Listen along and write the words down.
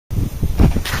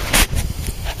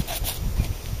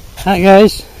Hi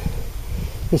guys,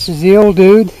 this is the old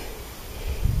dude.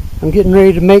 I'm getting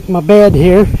ready to make my bed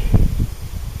here.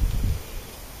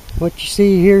 What you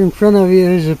see here in front of you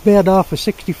is a bed off a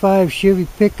 65 Chevy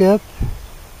pickup.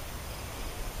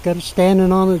 Got it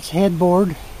standing on its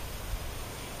headboard.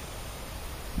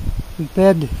 The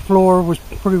bed floor was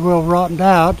pretty well rotted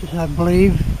out, I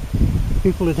believe.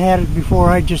 People had had it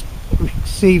before I just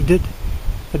received it.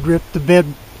 Had ripped the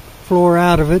bed floor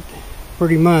out of it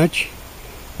pretty much.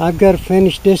 I've got to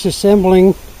finish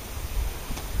disassembling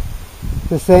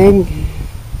the thing.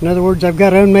 In other words, I've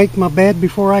got to unmake my bed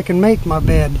before I can make my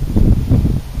bed.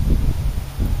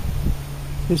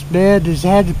 This bed has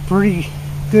had pretty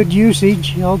good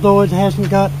usage, although it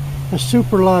hasn't got a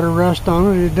super lot of rust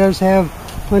on it. It does have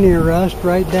plenty of rust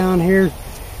right down here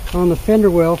on the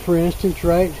fender well, for instance,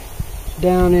 right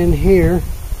down in here.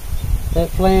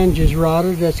 That flange is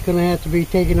rotted. That's going to have to be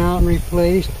taken out and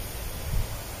replaced.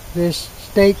 This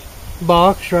stake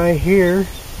box right here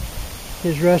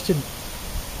is rusted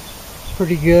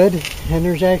pretty good, and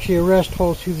there's actually a rust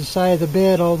hole through the side of the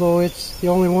bed, although it's the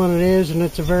only one it is, and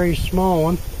it's a very small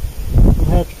one.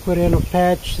 I'll have to put in a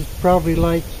patch that's probably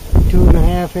like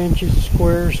 2.5 inches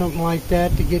square or something like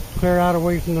that to get clear out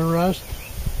away from the rust.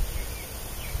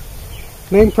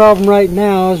 Main problem right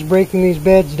now is breaking these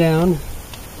beds down,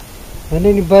 and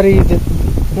anybody that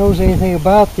knows anything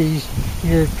about these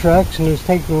here trucks and has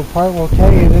taken them apart will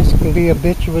tell you this can be a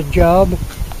bitch of a job.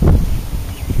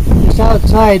 Just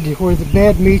outside where the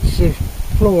bed meets the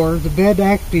floor, the bed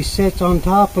actually sits on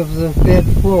top of the bed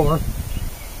floor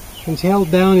and is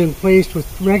held down in place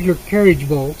with regular carriage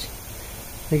bolts.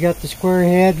 They got the square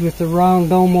head with the round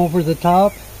dome over the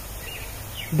top,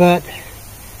 but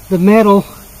the metal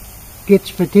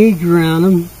gets fatigued around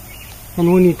them,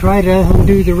 and when you try to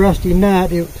undo the rusty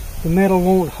nut, the metal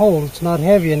won't hold. It's not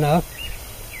heavy enough.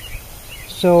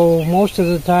 So most of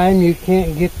the time you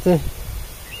can't get the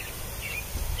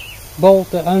bolt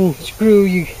to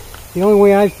unscrew. The only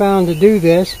way I've found to do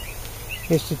this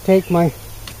is to take my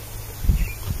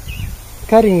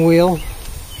cutting wheel.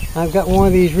 I've got one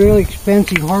of these really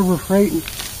expensive Harbor Freight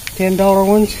 $10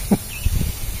 ones.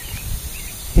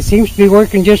 It seems to be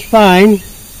working just fine.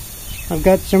 I've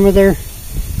got some of their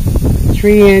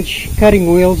 3-inch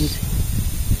cutting wheels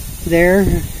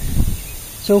there.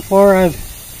 So far I've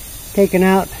taken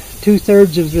out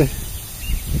 2/3 of the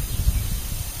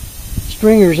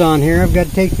stringers on here. I've got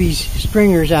to take these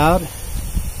stringers out.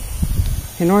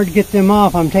 In order to get them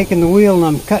off, I'm taking the wheel and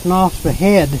I'm cutting off the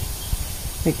head.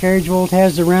 The carriage bolt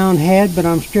has the round head, but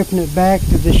I'm stripping it back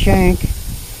to the shank,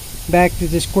 back to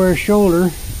the square shoulder,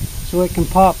 so it can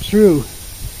pop through.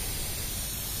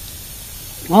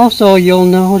 Also, you'll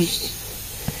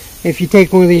notice if you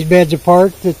take one of these beds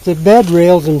apart that the bed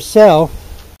rails themselves.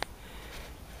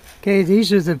 Okay,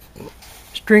 these are the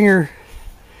stringer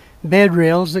bed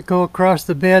rails that go across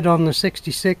the bed on the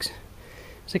 66,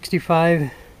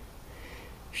 65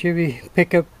 Chevy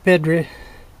pickup bed rail.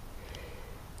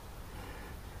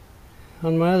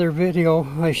 On my other video,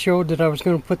 I showed that I was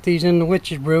going to put these in the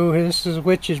witch's brew. This is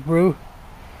witch's brew.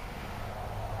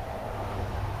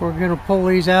 We're going to pull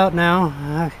these out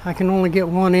now. I can only get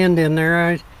one end in there.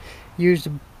 I used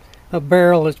a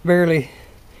barrel that's barely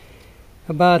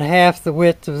about half the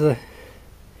width of the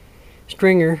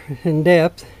stringer in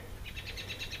depth,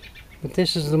 but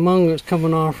this is the mung that's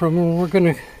coming off from them. We're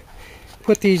going to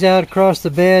put these out across the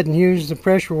bed and use the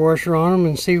pressure washer on them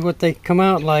and see what they come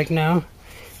out like now.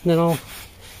 And then I'll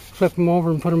flip them over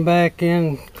and put them back in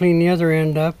and clean the other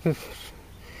end up if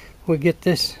we get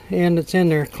this end that's in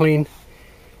there clean.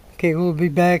 Okay, we'll be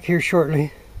back here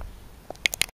shortly.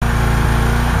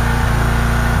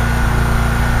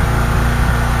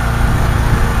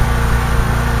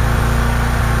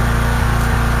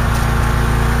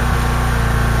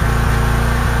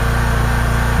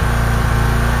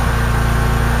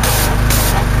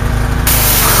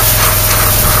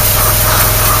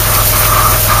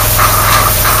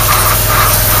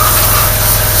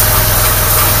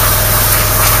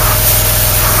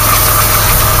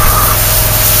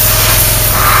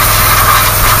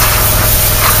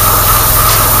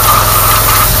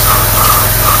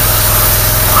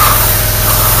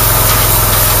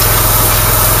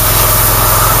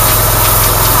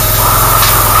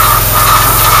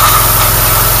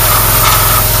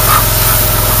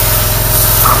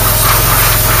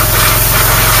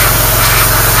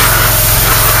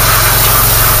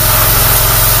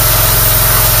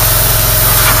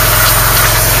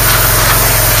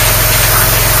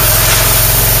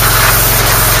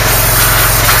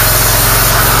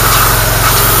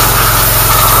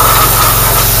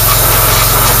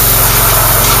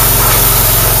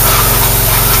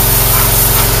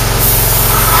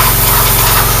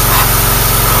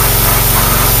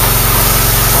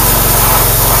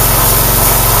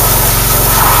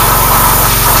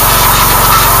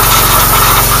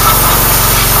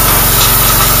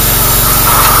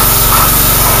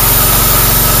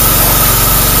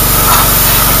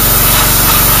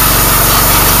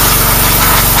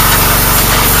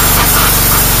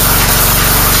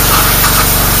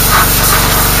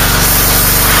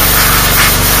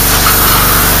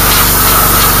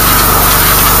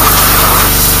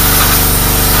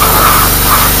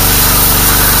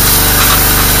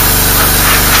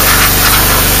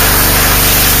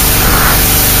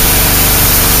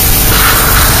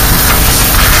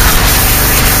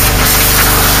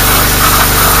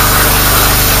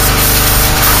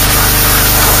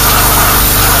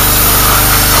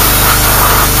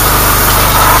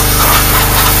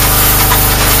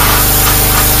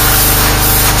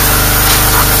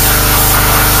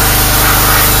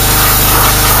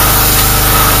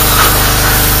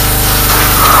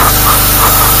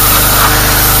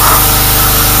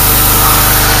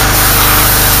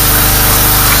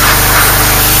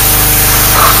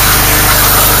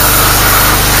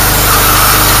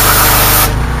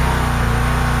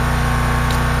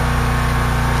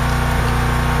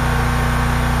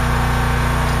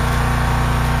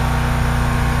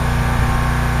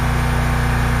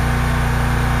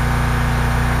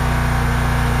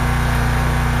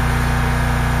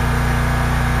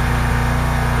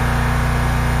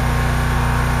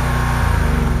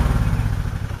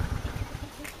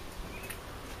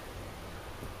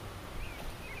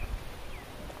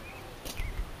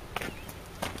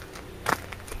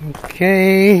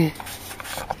 Okay.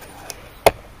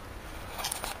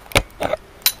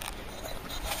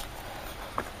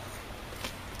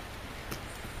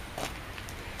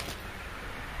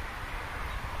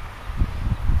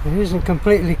 It isn't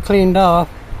completely cleaned off,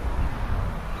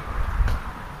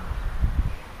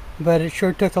 but it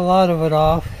sure took a lot of it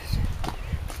off.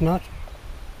 It's not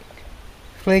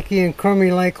flaky and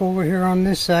crummy like over here on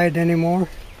this side anymore.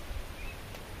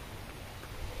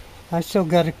 I still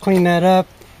got to clean that up.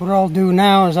 What I'll do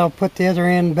now is I'll put the other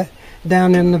end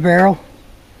down in the barrel.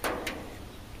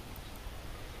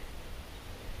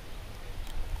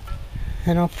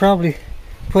 And I'll probably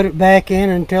put it back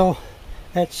in until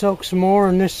that soaks some more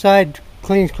and this side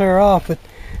cleans clear off. But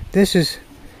this is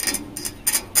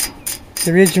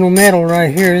the original metal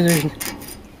right here.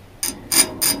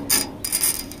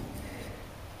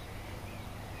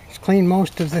 It's cleaned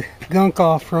most of the gunk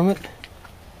off from it.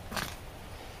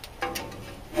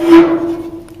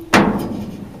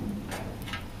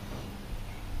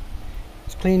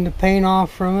 It's cleaned the paint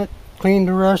off from it, cleaned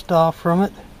the rust off from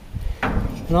it.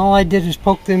 And all I did is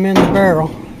poke them in the barrel.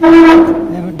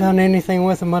 I haven't done anything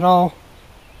with them at all.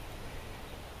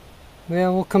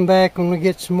 Well, we'll come back when we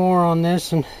get some more on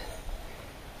this and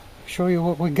show you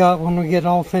what we got when we get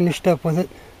all finished up with it.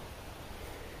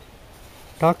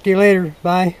 Talk to you later.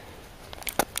 Bye.